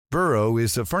Burrow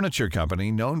is a furniture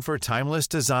company known for timeless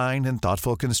design and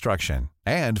thoughtful construction,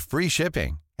 and free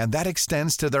shipping, and that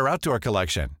extends to their outdoor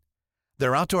collection.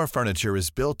 Their outdoor furniture is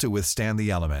built to withstand the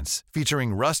elements,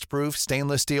 featuring rust-proof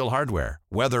stainless steel hardware,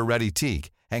 weather-ready teak,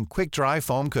 and quick-dry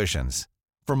foam cushions.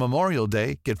 For Memorial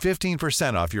Day, get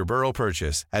 15% off your Burrow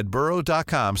purchase at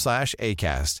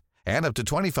burrow.com/acast, and up to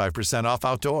 25% off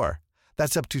outdoor.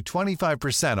 That's up to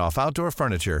 25% off outdoor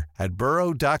furniture at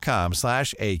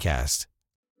burrow.com/acast.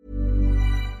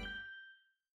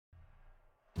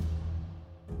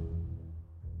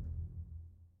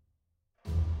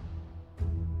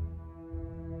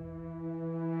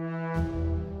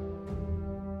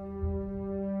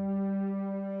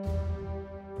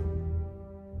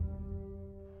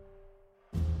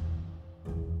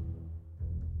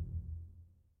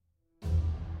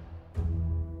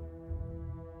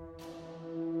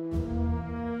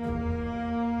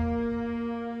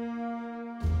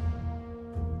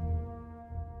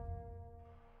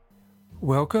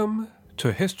 Welcome to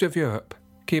A History of Europe,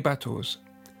 Key Battles.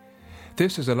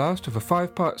 This is the last of a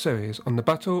 5-part series on the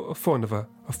Battle of Fornovo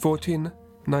of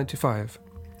 1495.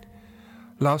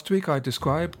 Last week I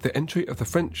described the entry of the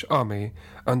French army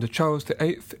under Charles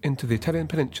VIII into the Italian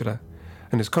peninsula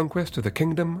and his conquest of the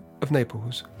Kingdom of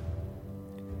Naples.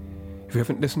 If you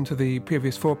haven't listened to the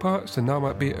previous 4 parts, then now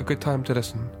might be a good time to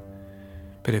listen.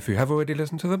 But if you have already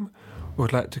listened to them, or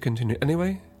would like to continue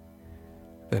anyway,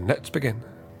 then let's begin.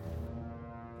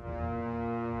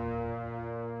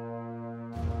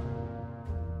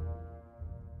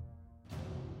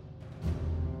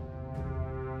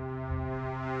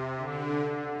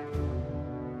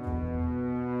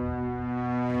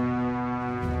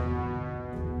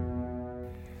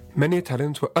 Many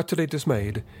Italians were utterly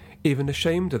dismayed, even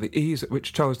ashamed at the ease at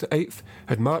which Charles VIII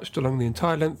had marched along the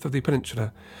entire length of the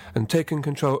peninsula and taken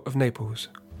control of Naples.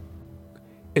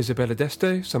 Isabella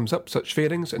d'Este sums up such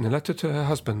feelings in a letter to her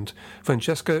husband,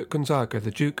 Francesco Gonzaga, the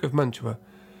Duke of Mantua.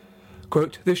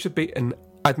 Quote, "This should be an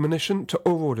admonition to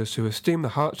all rulers who esteem the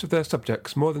hearts of their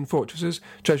subjects more than fortresses,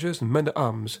 treasures, and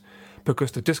men-at-arms,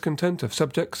 because the discontent of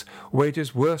subjects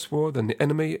wages worse war than the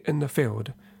enemy in the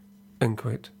field." End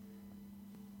quote.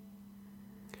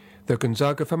 The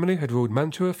Gonzaga family had ruled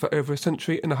Mantua for over a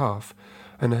century and a half,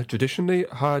 and had traditionally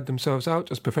hired themselves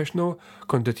out as professional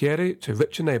condottieri to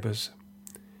richer neighbours.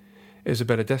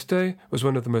 Isabella d'Este was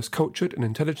one of the most cultured and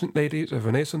intelligent ladies of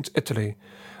Renaissance Italy,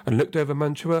 and looked over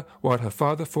Mantua while her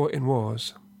father fought in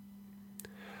wars.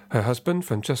 Her husband,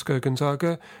 Francesco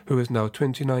Gonzaga, who is now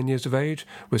 29 years of age,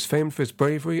 was famed for his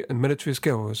bravery and military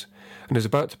skills, and is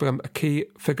about to become a key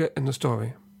figure in the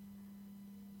story.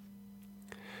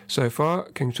 So far,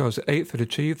 King Charles VIII had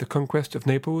achieved the conquest of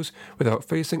Naples without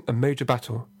facing a major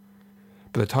battle.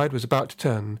 But the tide was about to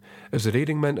turn, as the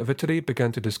leading men of Italy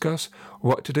began to discuss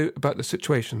what to do about the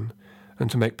situation,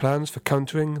 and to make plans for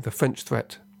countering the French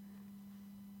threat.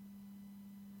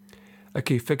 A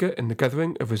key figure in the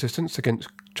gathering of resistance against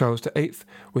Charles VIII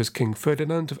was King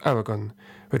Ferdinand of Aragon,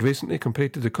 who had recently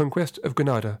completed the conquest of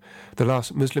Granada, the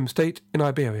last Muslim state in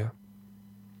Iberia.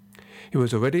 He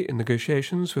was already in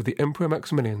negotiations with the Emperor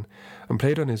Maximilian, and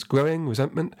played on his growing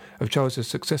resentment of Charles's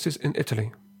successes in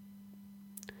Italy.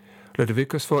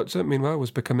 Lodovico Sforza, meanwhile,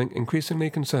 was becoming increasingly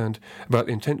concerned about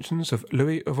the intentions of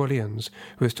Louis of Orleans,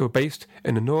 who was still based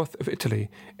in the north of Italy,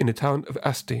 in the town of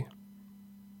Asti.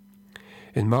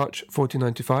 In March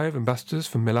 1495, ambassadors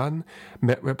from Milan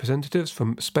met representatives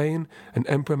from Spain and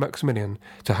Emperor Maximilian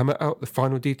to hammer out the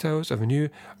final details of a new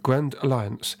grand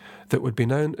alliance that would be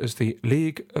known as the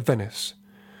League of Venice,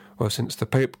 or, since the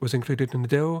Pope was included in the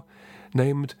deal,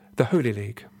 named the Holy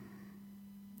League.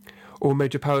 All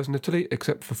major powers in Italy,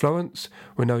 except for Florence,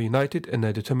 were now united in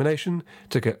their determination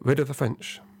to get rid of the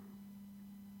French.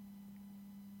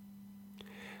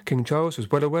 King Charles was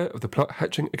well aware of the plot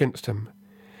hatching against him.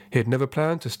 He had never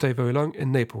planned to stay very long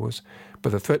in Naples,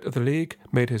 but the threat of the League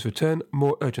made his return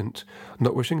more urgent,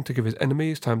 not wishing to give his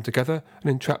enemies time to gather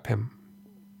and entrap him.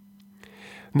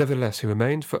 Nevertheless, he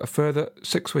remained for a further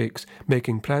 6 weeks,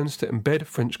 making plans to embed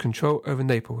French control over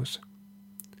Naples.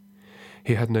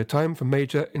 He had no time for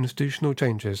major institutional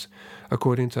changes,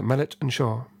 according to Mallet and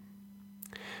Shaw.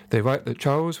 They write that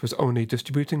Charles was only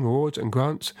distributing rewards and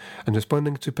grants and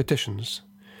responding to petitions,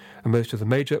 and most of the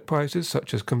major prizes,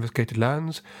 such as confiscated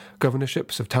lands,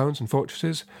 governorships of towns and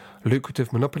fortresses,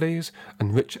 lucrative monopolies,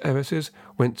 and rich heiresses,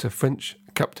 went to French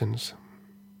captains.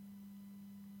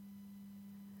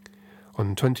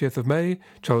 On 20th of May,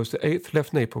 Charles VIII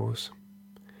left Naples.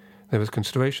 There was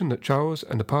consideration that Charles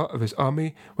and a part of his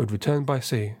army would return by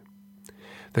sea.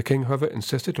 The king, however,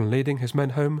 insisted on leading his men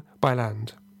home by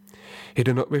land. He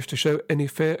did not wish to show any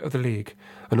fear of the League,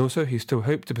 and also he still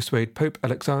hoped to persuade Pope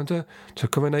Alexander to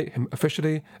coronate him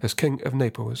officially as King of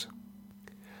Naples.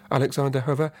 Alexander,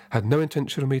 however, had no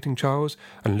intention of meeting Charles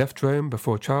and left Rome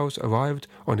before Charles arrived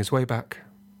on his way back.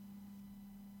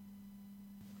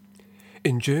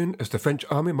 In June, as the French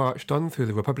army marched on through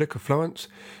the Republic of Florence,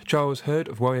 Charles heard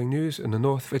of worrying news in the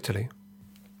north of Italy.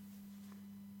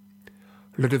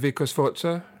 Ludovico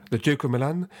Sforza, the Duke of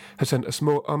Milan, had sent a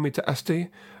small army to Asti,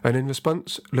 and in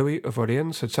response, Louis of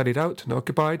Orleans had sallied out and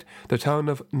occupied the town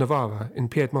of Novara in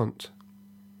Piedmont.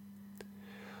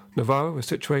 Novara was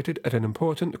situated at an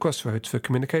important crossroads for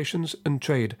communications and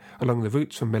trade along the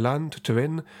routes from Milan to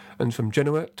Turin and from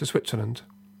Genoa to Switzerland.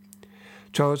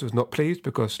 Charles was not pleased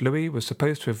because Louis was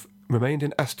supposed to have remained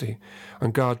in Asti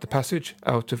and guard the passage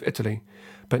out of Italy,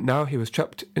 but now he was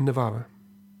trapped in Novara.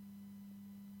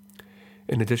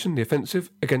 In addition, the offensive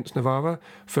against Novara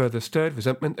further stirred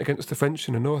resentment against the French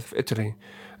in the north of Italy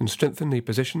and strengthened the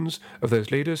positions of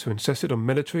those leaders who insisted on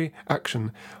military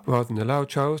action rather than allow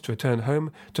Charles to return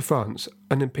home to France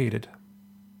unimpeded.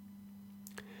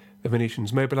 The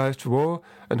Venetians mobilized for war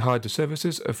and hired the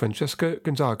services of Francesco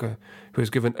Gonzaga, who was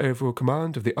given overall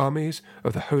command of the armies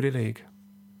of the Holy League.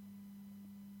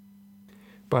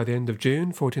 By the end of June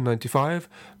 1495,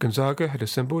 Gonzaga had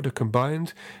assembled a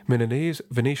combined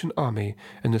Milanese-Venetian army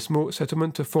in the small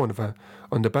settlement of Fornovo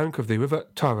on the bank of the river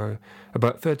Taro,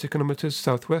 about 30 kilometres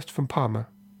southwest from Parma.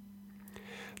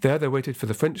 There they waited for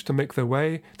the French to make their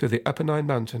way through the Apennine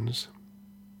Mountains.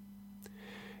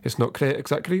 It's not clear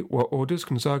exactly what orders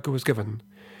Gonzaga was given,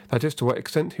 that is, to what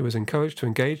extent he was encouraged to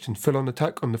engage in full-on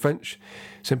attack on the French,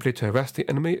 simply to harass the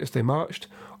enemy as they marched,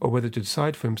 or whether to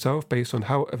decide for himself based on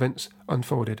how events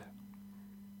unfolded.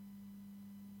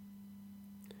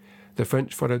 The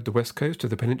French followed the west coast of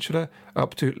the peninsula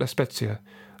up to La Spezia,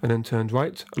 and then turned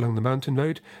right along the mountain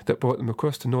road that brought them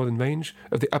across the northern range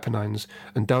of the Apennines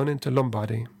and down into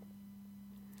Lombardy.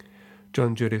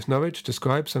 John Julius Norwich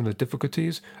describes some of the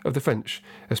difficulties of the French,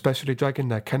 especially dragging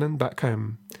their cannon back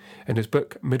home, in his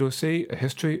book Middle Sea, A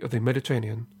History of the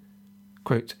Mediterranean.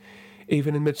 Quote,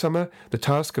 "Even in midsummer, the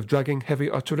task of dragging heavy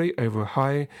artillery over a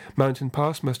high mountain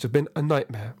pass must have been a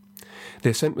nightmare.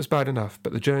 The ascent was bad enough,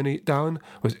 but the journey down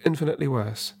was infinitely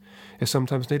worse. It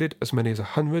sometimes needed as many as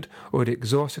 100 already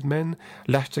exhausted men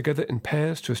lashed together in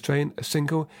pairs to restrain a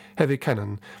single heavy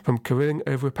cannon from careering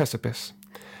over a precipice,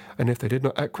 and if they did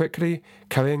not act quickly,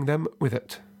 carrying them with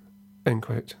it." End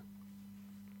quote.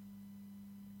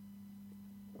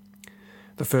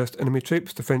 The first enemy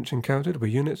troops the French encountered were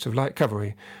units of light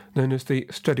cavalry, known as the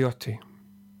Stradiotti.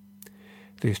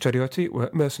 The Stradiotti were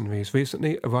mercenaries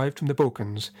recently arrived from the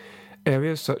Balkans,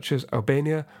 areas such as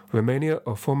Albania, Romania,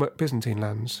 or former Byzantine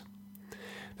lands.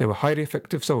 They were highly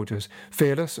effective soldiers,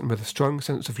 fearless and with a strong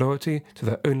sense of loyalty to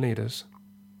their own leaders.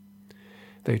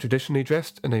 They traditionally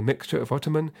dressed in a mixture of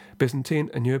Ottoman, Byzantine,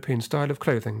 and European style of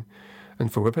clothing,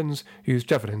 and for weapons used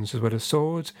javelins as well as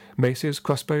swords, maces,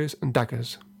 crossbows, and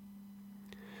daggers.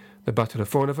 The Battle of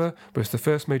Fornovo was the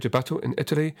first major battle in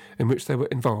Italy in which they were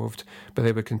involved, but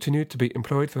they would continue to be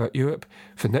employed throughout Europe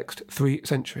for the next 3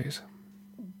 centuries.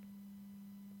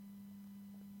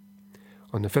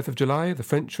 On the 5th of July, the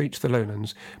French reached the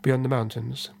lowlands beyond the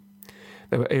mountains.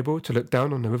 They were able to look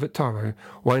down on the river Taro,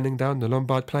 winding down the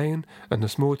Lombard plain, and the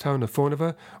small town of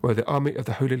Fornovo, where the army of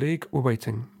the Holy League were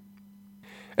waiting.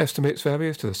 Estimates vary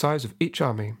as to the size of each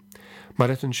army.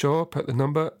 Mallet and Shaw put the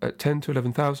number at 10 to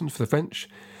 11,000 for the French,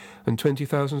 and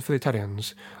 20,000 for the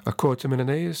Italians, a quarter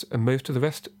Milanese, and most of the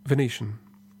rest Venetian.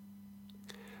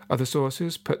 Other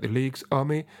sources put the League's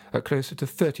army at closer to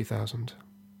 30,000.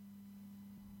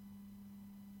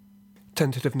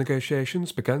 Tentative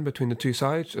negotiations began between the two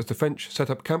sides as the French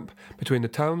set up camp between the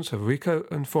towns of Rico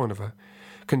and Fornovo,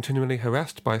 continually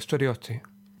harassed by Stradiotti.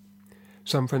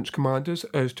 Some French commanders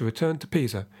urged to return to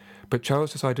Pisa, but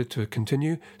Charles decided to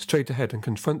continue straight ahead and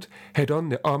confront head-on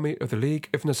the army of the League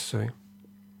if necessary.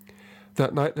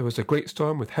 That night there was a great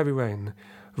storm with heavy rain.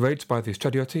 Raids by the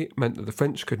Stradiotti meant that the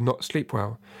French could not sleep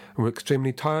well and were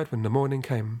extremely tired when the morning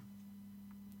came.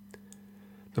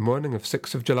 The morning of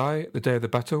 6th of July, the day of the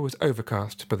battle, was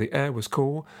overcast, but the air was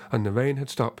cool and the rain had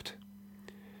stopped.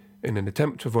 In an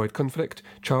attempt to avoid conflict,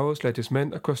 Charles led his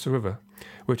men across the river,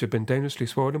 which had been dangerously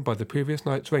swollen by the previous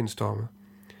night's rainstorm.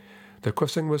 The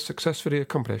crossing was successfully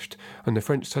accomplished, and the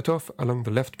French set off along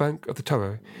the left bank of the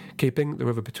Taro, keeping the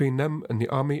river between them and the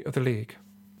army of the League.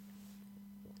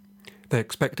 They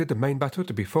expected the main battle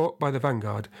to be fought by the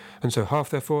vanguard, and so half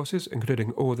their forces,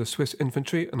 including all the Swiss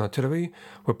infantry and artillery,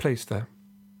 were placed there.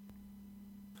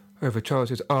 Over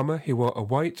Charles's armour he wore a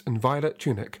white and violet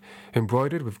tunic,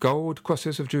 embroidered with gold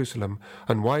crosses of Jerusalem,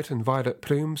 and white and violet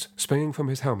plumes springing from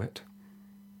his helmet.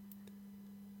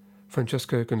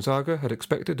 Francesco Gonzaga had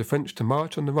expected the French to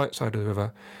march on the right side of the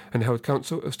river and held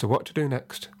counsel as to what to do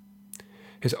next.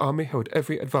 His army held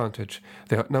every advantage.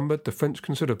 They outnumbered the French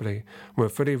considerably, were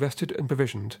fully rested and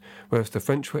provisioned, whereas the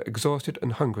French were exhausted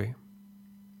and hungry.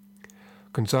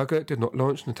 Gonzaga did not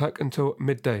launch an attack until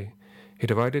midday. He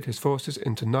divided his forces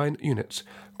into 9 units,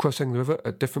 crossing the river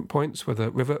at different points where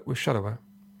the river was shallower.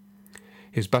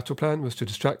 His battle plan was to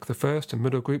distract the first and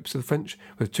middle groups of the French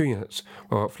with 2 units,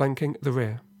 while flanking the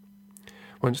rear.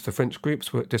 Once the French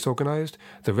groups were disorganized,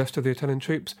 the rest of the Italian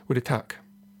troops would attack.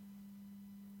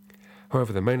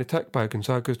 However, the main attack by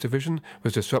Gonzaga's division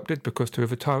was disrupted because the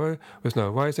river Taro was now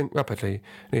rising rapidly,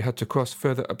 and he had to cross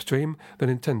further upstream than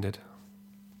intended.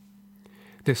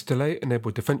 This delay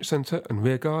enabled the French centre and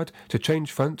rearguard to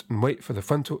change front and wait for the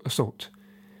frontal assault.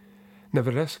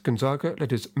 Nevertheless, Gonzaga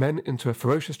led his men into a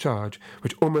ferocious charge,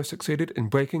 which almost succeeded in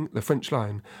breaking the French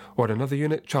line, while another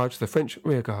unit charged the French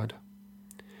rearguard.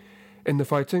 In the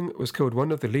fighting was killed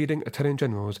one of the leading Italian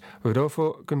generals,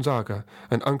 Rodolfo Gonzaga,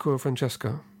 an uncle of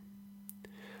Francesco.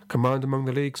 Command among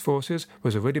the League's forces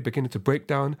was already beginning to break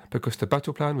down because the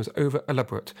battle plan was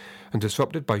over-elaborate and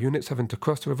disrupted by units having to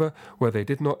cross the river where they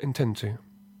did not intend to.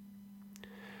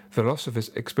 The loss of his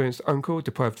experienced uncle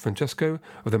deprived Francesco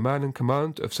of the man in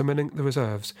command of summoning the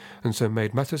reserves, and so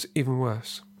made matters even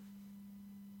worse.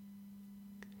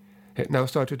 It now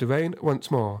started to rain once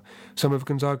more. Some of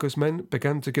Gonzaga's men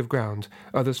began to give ground,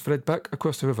 others fled back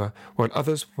across the river, while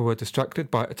others were distracted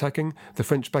by attacking the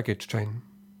French baggage train.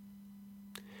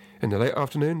 In the late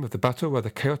afternoon, with the battle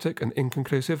rather chaotic and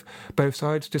inconclusive, both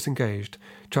sides disengaged.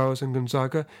 Charles and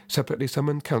Gonzaga separately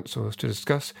summoned councils to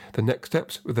discuss the next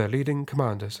steps with their leading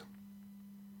commanders.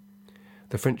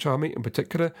 The French army, in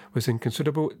particular, was in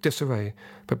considerable disarray,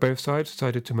 but both sides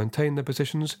decided to maintain their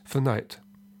positions for the night.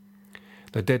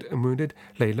 The dead and wounded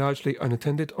lay largely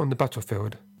unattended on the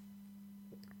battlefield.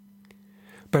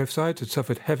 Both sides had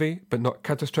suffered heavy but not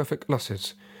catastrophic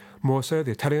losses. More so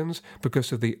the Italians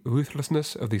because of the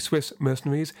ruthlessness of the Swiss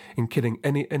mercenaries in killing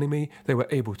any enemy they were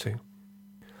able to.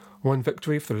 One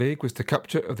victory for the League was the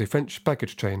capture of the French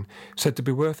baggage train, said to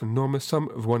be worth an enormous sum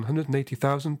of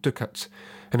 180,000 ducats,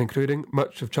 and including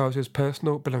much of Charles's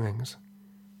personal belongings.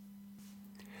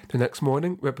 The next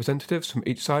morning, representatives from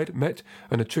each side met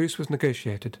and a truce was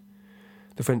negotiated.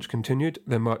 The French continued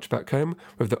their march back home,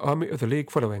 with the army of the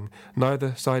League following,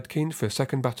 neither side keen for a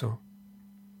second battle.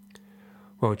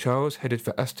 While Charles headed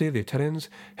for Asti, the Italians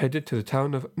headed to the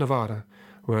town of Novara,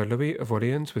 where Louis of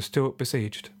Orleans was still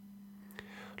besieged.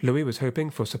 Louis was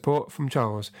hoping for support from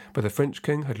Charles, but the French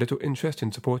king had little interest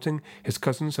in supporting his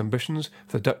cousin's ambitions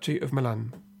for the Duchy of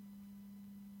Milan.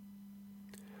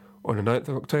 On the 9th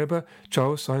of October,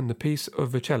 Charles signed the Peace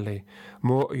of Vercelli,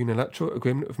 more a unilateral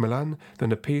agreement with Milan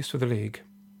than a peace with the League.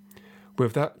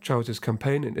 With that, Charles's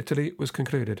campaign in Italy was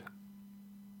concluded.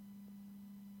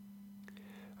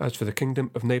 As for the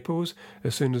Kingdom of Naples,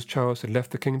 as soon as Charles had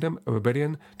left the kingdom, a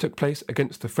rebellion took place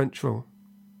against the French rule.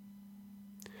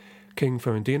 King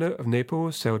Ferrandino of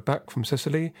Naples sailed back from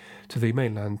Sicily to the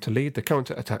mainland to lead the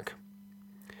counter-attack.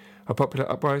 A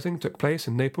popular uprising took place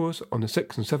in Naples on the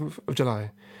 6th and 7th of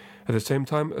July, at the same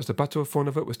time as the Battle of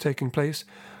Fornovo was taking place,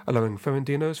 allowing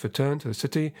Ferrandino's return to the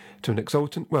city to an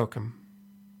exultant welcome.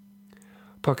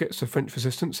 Pockets of French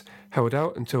resistance held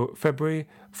out until February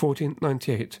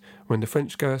 1498, when the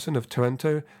French garrison of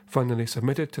Taranto finally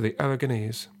submitted to the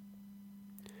Aragonese.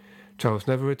 Charles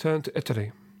never returned to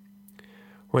Italy.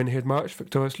 When he had marched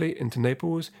victoriously into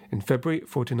Naples in February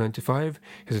 1495,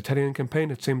 his Italian campaign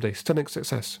had seemed a stunning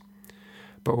success,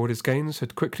 but all his gains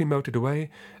had quickly melted away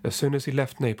as soon as he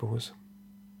left Naples.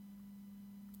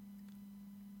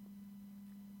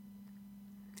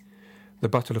 The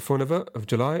Battle of Fornovo of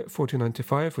July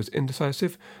 1495 was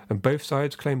indecisive, and both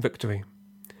sides claimed victory.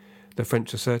 The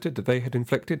French asserted that they had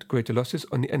inflicted greater losses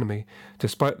on the enemy,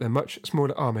 despite their much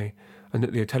smaller army, and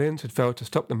that the Italians had failed to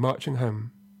stop them marching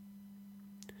home.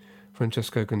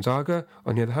 Francesco Gonzaga,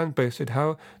 on the other hand, boasted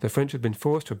how the French had been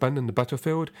forced to abandon the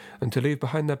battlefield and to leave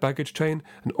behind their baggage train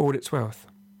and all its wealth.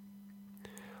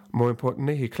 More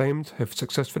importantly, he claimed to have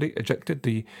successfully ejected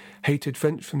the hated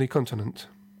French from the continent.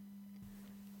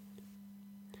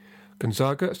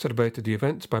 Gonzaga celebrated the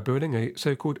event by building a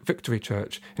so-called Victory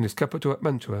Church in his capital at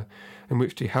Mantua, in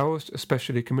which he housed a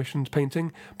specially commissioned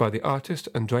painting by the artist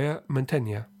Andrea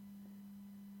Mantegna.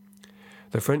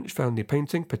 The French found the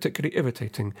painting particularly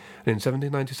irritating, and in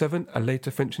 1797 a later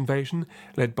French invasion,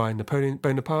 led by Napoleon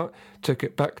Bonaparte, took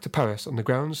it back to Paris on the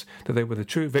grounds that they were the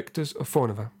true victors of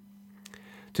Fornovo.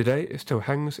 Today it still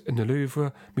hangs in the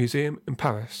Louvre Museum in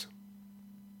Paris.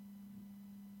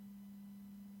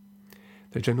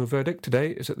 The general verdict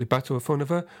today is that the Battle of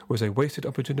Fornovo was a wasted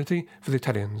opportunity for the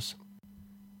Italians.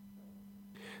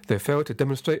 They failed to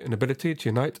demonstrate an ability to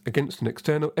unite against an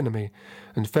external enemy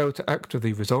and failed to act with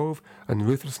the resolve and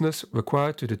ruthlessness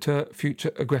required to deter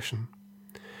future aggression.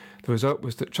 The result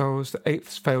was that Charles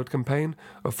VIII's failed campaign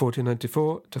of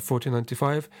 1494 to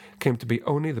 1495 came to be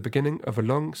only the beginning of a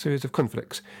long series of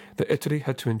conflicts that Italy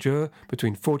had to endure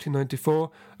between 1494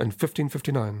 and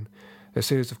 1559, a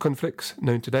series of conflicts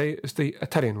known today as the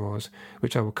Italian Wars,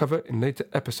 which I will cover in later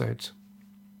episodes.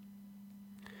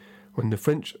 When the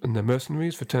French and their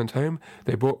mercenaries returned home,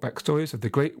 they brought back stories of the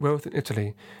great wealth in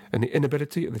Italy and the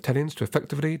inability of the Italians to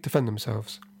effectively defend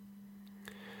themselves.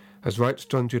 As writes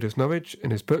John Julius Norwich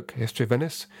in his book History of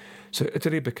Venice, so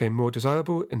Italy became more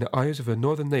desirable in the eyes of her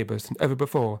northern neighbours than ever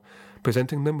before,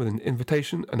 presenting them with an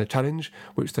invitation and a challenge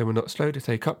which they were not slow to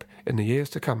take up in the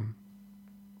years to come.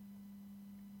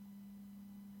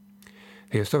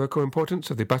 The historical importance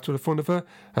of the Battle of Fornovo,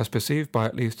 as perceived by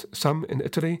at least some in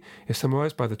Italy, is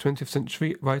summarised by the 20th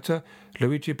century writer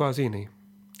Luigi Barzini,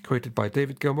 quoted by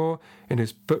David Gilmour in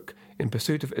his book In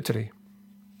Pursuit of Italy.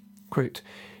 Quote,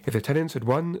 "If the Italians had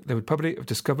won, they would probably have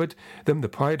discovered them the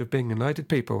pride of being a united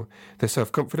people, their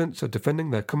self-confidence of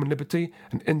defending their common liberty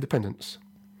and independence.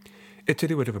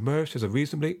 Italy would have emerged as a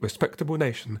reasonably respectable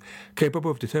nation, capable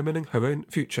of determining her own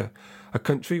future, a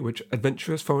country which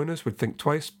adventurous foreigners would think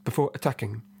twice before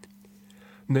attacking.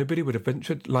 Nobody would have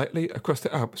ventured lightly across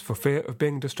the Alps for fear of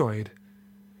being destroyed.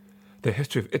 The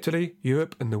history of Italy,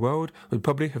 Europe, and the world would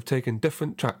probably have taken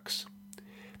different tracks.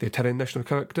 The Italian national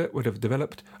character would have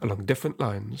developed along different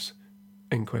lines."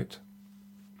 End quote.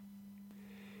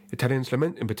 Italians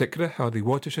lament in particular how the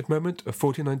watershed moment of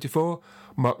 1494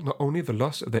 marked not only the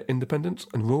loss of their independence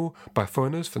and rule by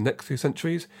foreigners for the next 3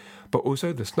 centuries, but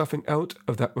also the snuffing out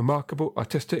of that remarkable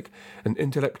artistic and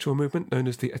intellectual movement known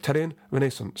as the Italian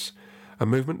Renaissance, a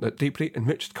movement that deeply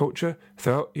enriched culture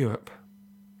throughout Europe.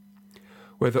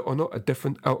 Whether or not a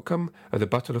different outcome of the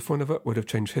Battle of Fornovo would have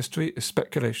changed history is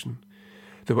speculation.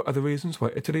 There were other reasons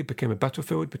why Italy became a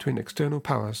battlefield between external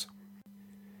powers.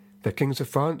 The kings of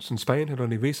France and Spain had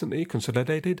only recently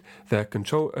consolidated their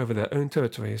control over their own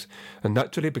territories and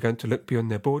naturally began to look beyond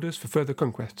their borders for further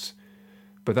conquests.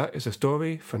 But that is a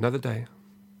story for another day.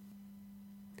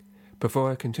 Before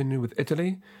I continue with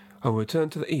Italy, I will return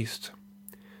to the east,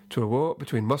 to a war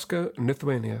between Moscow and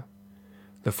Lithuania,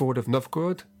 the fall of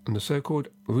Novgorod and the so-called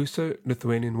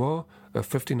Russo-Lithuanian War of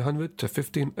 1500 to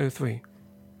 1503.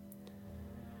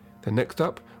 Then next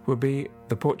up will be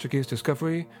the Portuguese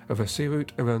discovery of a sea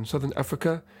route around southern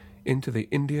Africa into the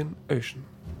Indian Ocean.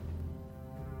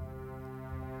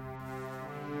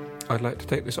 I'd like to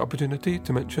take this opportunity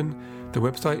to mention the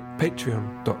website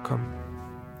patreon.com.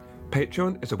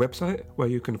 Patreon is a website where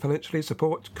you can financially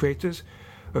support creators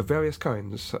of various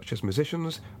kinds, such as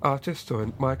musicians, artists, or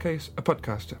in my case, a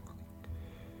podcaster.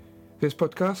 This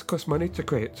podcast costs money to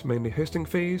create, mainly hosting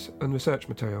fees and research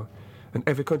material, and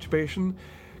every contribution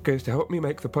goes to help me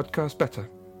make the podcast better.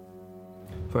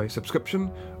 For a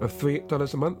subscription of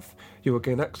 $3 a month, you will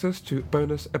gain access to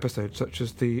bonus episodes such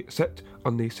as the set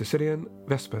on the Sicilian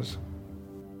Vespers.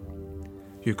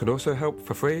 You can also help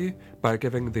for free by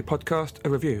giving the podcast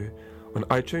a review on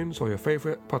iTunes or your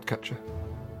favourite podcatcher.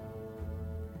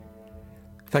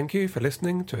 Thank you for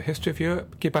listening to a History of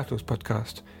Europe Key Battles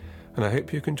podcast, and I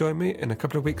hope you can join me in a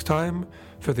couple of weeks' time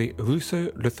for the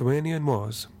Russo-Lithuanian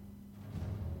Wars.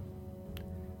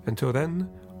 Until then,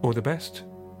 all the best,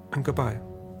 and goodbye.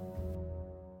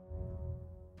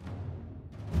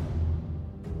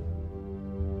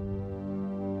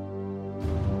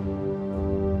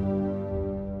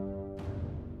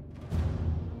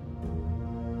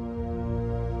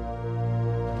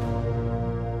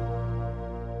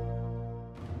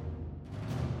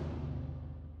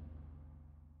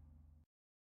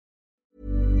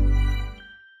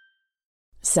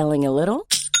 Selling a little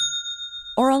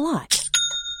or a lot?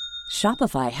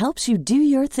 Shopify helps you do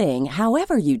your thing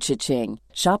however you cha-ching.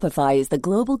 Shopify is the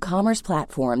global commerce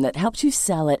platform that helps you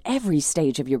sell at every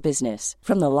stage of your business.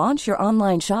 From the launch your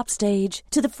online shop stage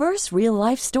to the first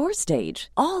real-life store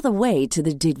stage, all the way to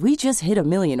the did we just hit a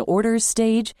million orders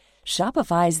stage.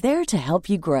 Shopify is there to help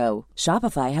you grow.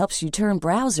 Shopify helps you turn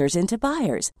browsers into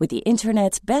buyers with the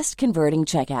internet's best converting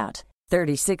checkout.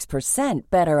 36%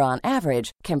 better on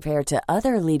average compared to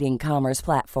other leading commerce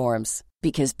platforms.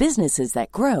 Because businesses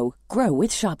that grow, grow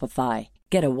with Shopify.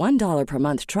 Get a $1 per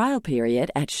month trial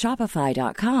period at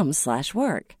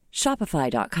shopify.com/work.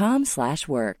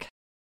 Shopify.com/work.